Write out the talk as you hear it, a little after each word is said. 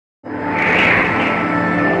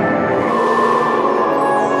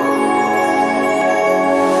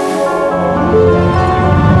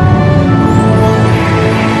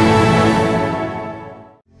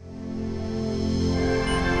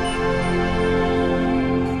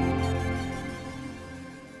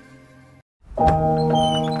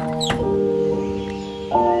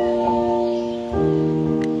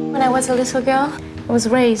was a little girl, I was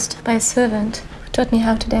raised by a servant who taught me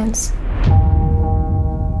how to dance.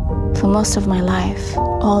 For most of my life,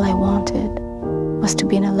 all I wanted was to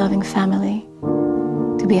be in a loving family,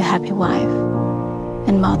 to be a happy wife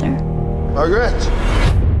and mother. Margaret!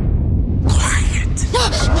 Quiet!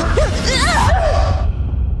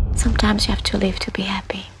 Sometimes you have to live to be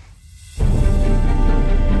happy.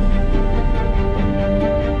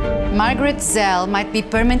 Margaret Zell might be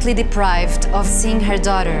permanently deprived of seeing her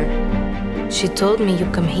daughter. She told me you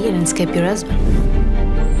come here and escape your husband.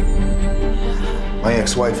 My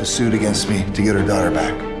ex-wife has sued against me to get her daughter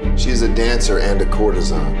back. She's a dancer and a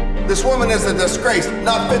courtesan. This woman is a disgrace,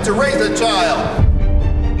 not fit to raise a child.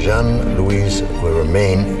 Jean-Louise will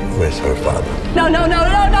remain with her father. No, no, no,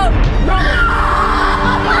 no, no! Mommy!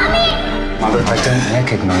 Mother, I don't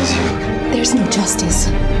recognize you. There's no justice.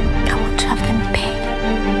 I want to have them paid.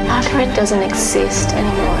 Margaret doesn't exist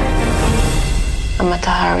anymore. I'm at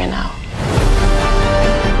Tahari now.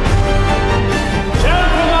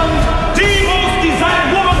 Gentlemen, the most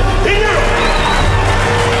desired woman in Europe!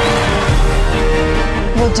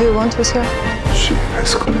 What do you want with her? She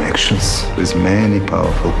has connections with many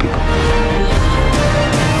powerful people.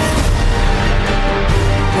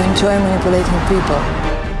 You enjoy manipulating people.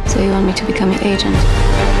 So you want me to become your agent?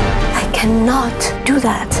 I cannot do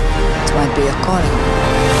that. It might be a calling.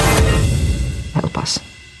 Help us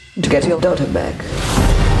to get your daughter back.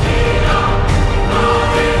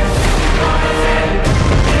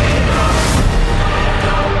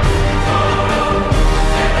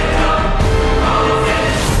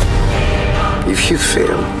 If you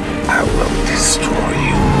fail, I will destroy